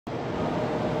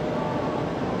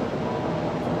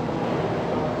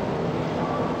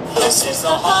This is the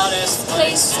hottest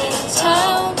place in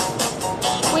town.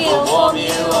 We'll warm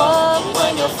you up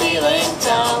when you're feeling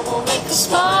down. We'll make a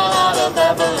smile out of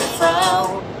every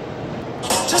frown.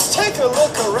 Just take a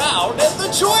look around at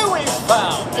the joy we've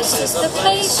found. This is the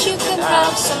place you can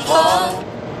have some fun,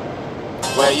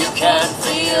 where you can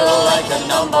feel like a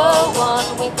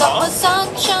 #1. We've got the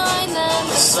sunshine and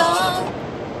the sun.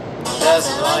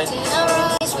 There's a light in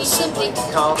our eyes, we simply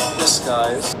can't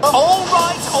disguise. All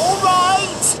right.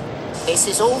 This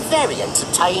is all very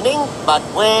entertaining, but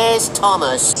where's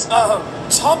Thomas?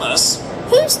 Thomas?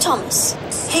 Who's Thomas?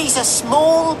 He's a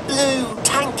small blue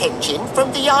tank engine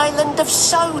from the island of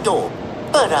Sodor.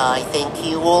 But I think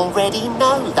you already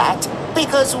know that,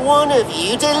 because one of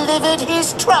you delivered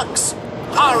his trucks.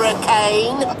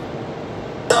 Hurricane!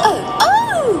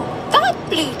 Oh, that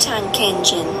blue tank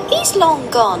engine. He's long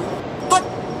gone. But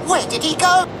where did he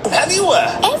go?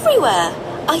 Anywhere. Everywhere.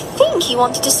 I think he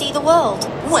wanted to see the world.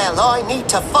 Well, I need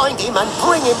to find him and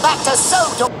bring him back to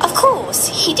Sodor. Of course,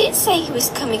 he did say he was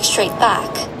coming straight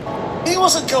back. He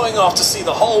wasn't going off to see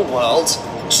the whole world,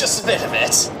 just a bit of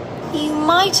it. You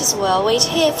might as well wait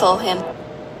here for him.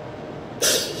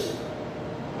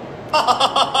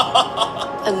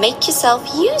 And make yourself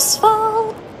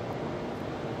useful.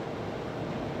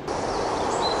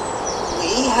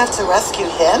 We have to rescue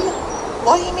him?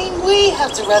 What do you mean we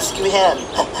have to rescue him?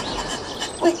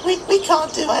 we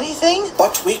can't do anything.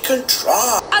 But we can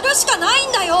try. やるしかない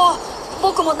んだよ。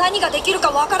僕も何ができる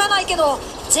かわからないけど、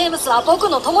ジェームスは僕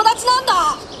の友達なん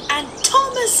だ。And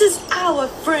Thomas is our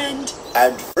friend.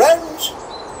 And friends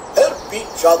help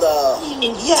each other.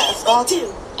 Yes, we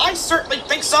do. I certainly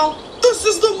think so. This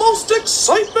is the most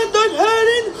excitement I've had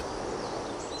in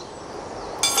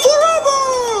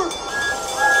forever!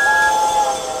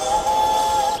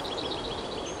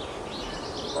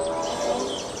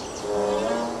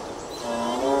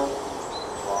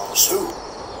 So,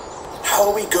 how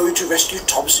are we going to rescue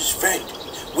Thomas's friend?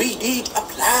 We need a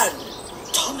plan.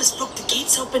 Thomas broke the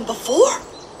gates open before.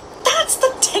 That's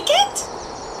the ticket?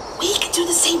 We could do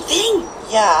the same thing.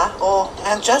 Yeah,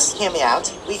 and just hear me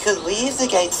out. We could leave the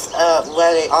gates,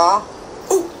 where they are.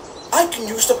 Oh, I can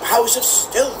use the powers of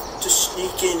stealth to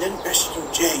sneak in and rescue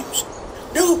James.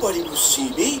 Nobody will see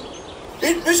me.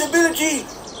 Invisibility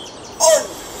on!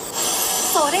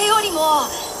 それよりも、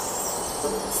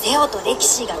セオとレキ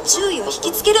シーが注意を引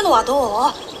きつけるのは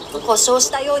どう？故障し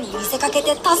たように見せかけ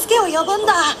て助けを呼ぶん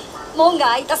だ。門が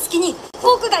開いた隙に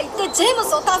僕が行ってジェーム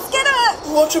スを助ける。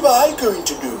 What am I going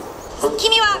to do?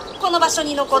 君はこの場所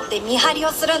に残って見張り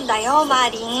をするんだよ、マ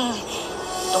ーリン。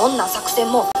どんな作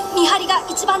戦も見張りが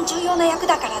一番重要な役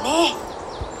だからね。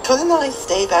Couldn't I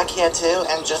stay back here too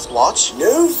and just watch?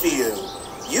 No, Theo.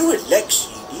 You and Lexi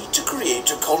need to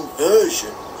create a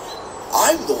conversion.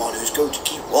 I'm the one who's going to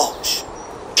keep watch.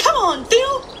 Come on,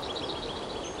 Theo.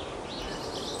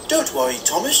 Don't worry,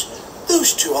 Thomas.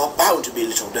 Those two are bound to be a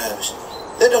little nervous.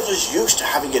 They're not as used to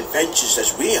having adventures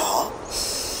as we are.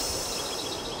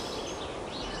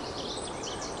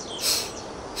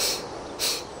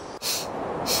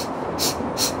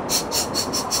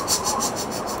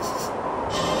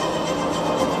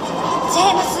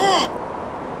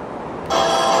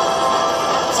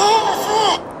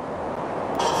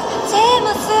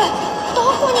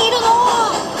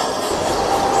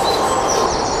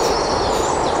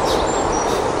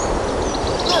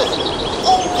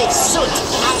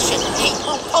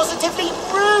 Positively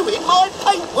ruin my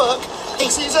paintwork.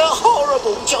 This is a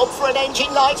horrible job for an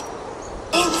engine light.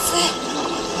 ジェーム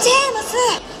ス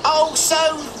Oh, so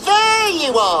there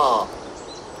you are.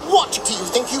 What do you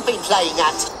think you've been playing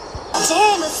at? ジ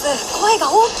ェームス、声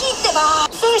が大きいってば。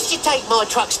 First you take my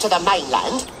trucks to the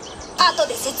mainland. 後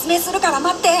で説明するから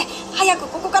待って。早く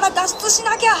ここから脱出し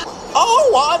なきゃ。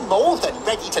Oh, I'm more than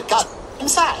ready to go. In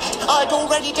fact, I'd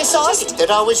already decided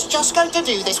that I was just going to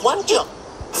do this one job.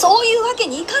 そういうわけ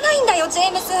にいかないんだよ、ジェ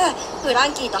ームス。フラ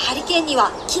ンキーとハリケーンには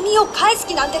君を返す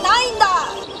気なんてないんだ。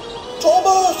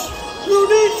 Thomas, you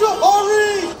need to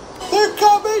hurry. They're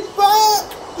coming back.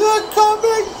 They're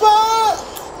coming back.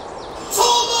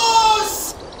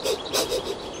 Thomas!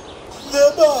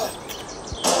 They're back.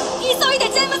 急いで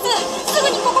ジェームス、すぐ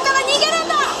にここから逃げるん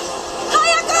だ。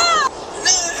早く！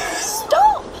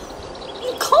 Stop!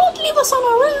 You can't leave us on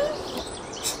our own.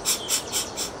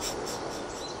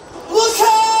 Look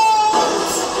out!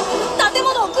 建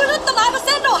物をぐるっと回る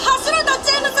線路を走るんだ、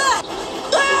ジェームス。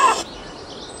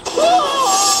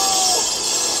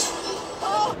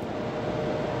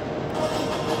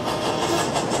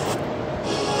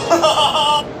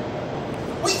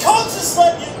We can't just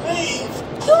let you leave.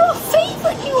 You're our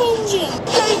favourite new engine.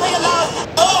 Leave me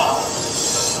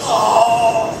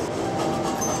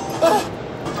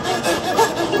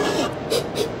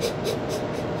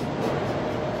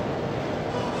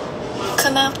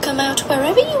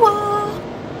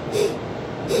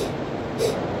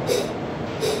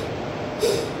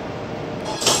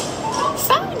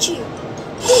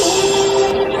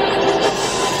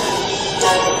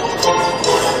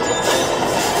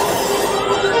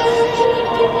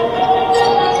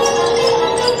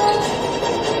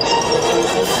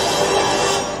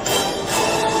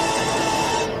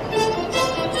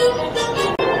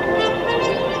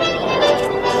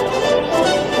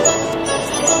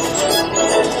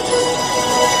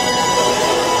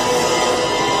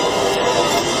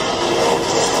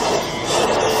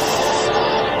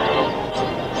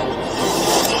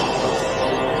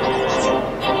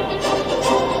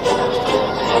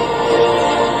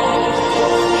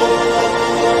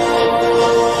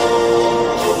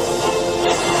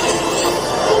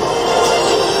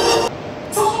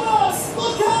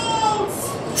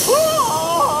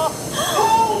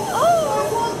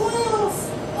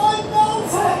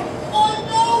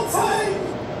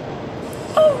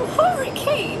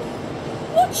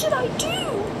What should I do?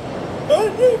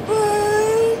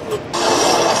 Anything!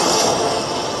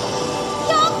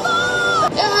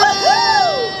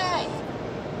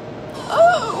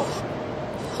 Oh!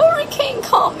 Hurricane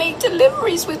can't make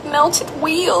deliveries with melted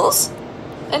wheels.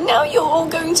 And now you're all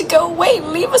going to go away and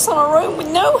leave us on our own with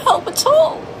no help at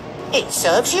all. It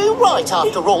serves you right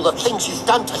after all the things you've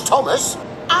done to Thomas.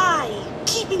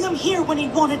 Keeping him here when he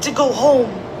wanted to go home.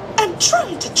 And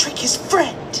trying to trick his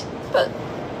friend.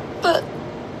 But...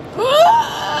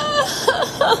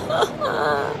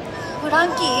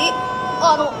 Frankie,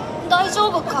 大丈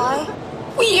夫かい?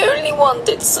 We only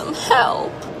wanted some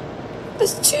help.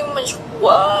 There's too much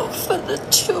work for the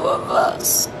two of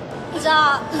us. じ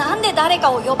ゃあ、なんで誰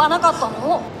かを呼ばなかった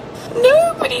の?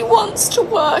 Nobody wants to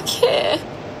work here.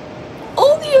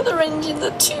 All the other engines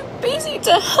are too busy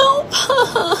to help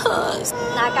us.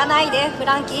 泣かないで、フ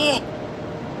ランキー。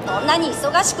どんなに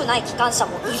忙しくない機関車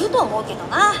もいると思うけど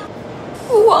な。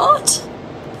What?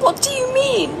 What do you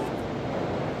mean?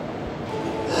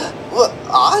 What,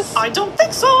 us? I don't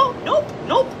think so. Nope.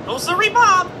 No sorry,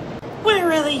 Bob. We're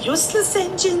really useless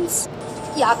engines.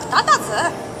 役立た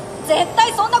ず? 絶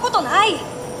対そんなことない。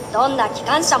どんな機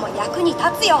関車も役に立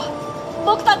つよ。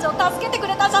僕たちを助けてく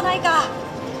れたじゃないか。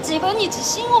自分に自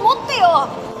信を持ってよ。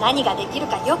何ができる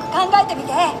かよく考えてみ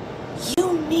て。You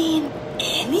mean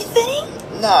anything?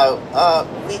 No,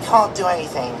 we can't do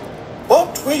anything.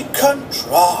 But we can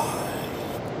try.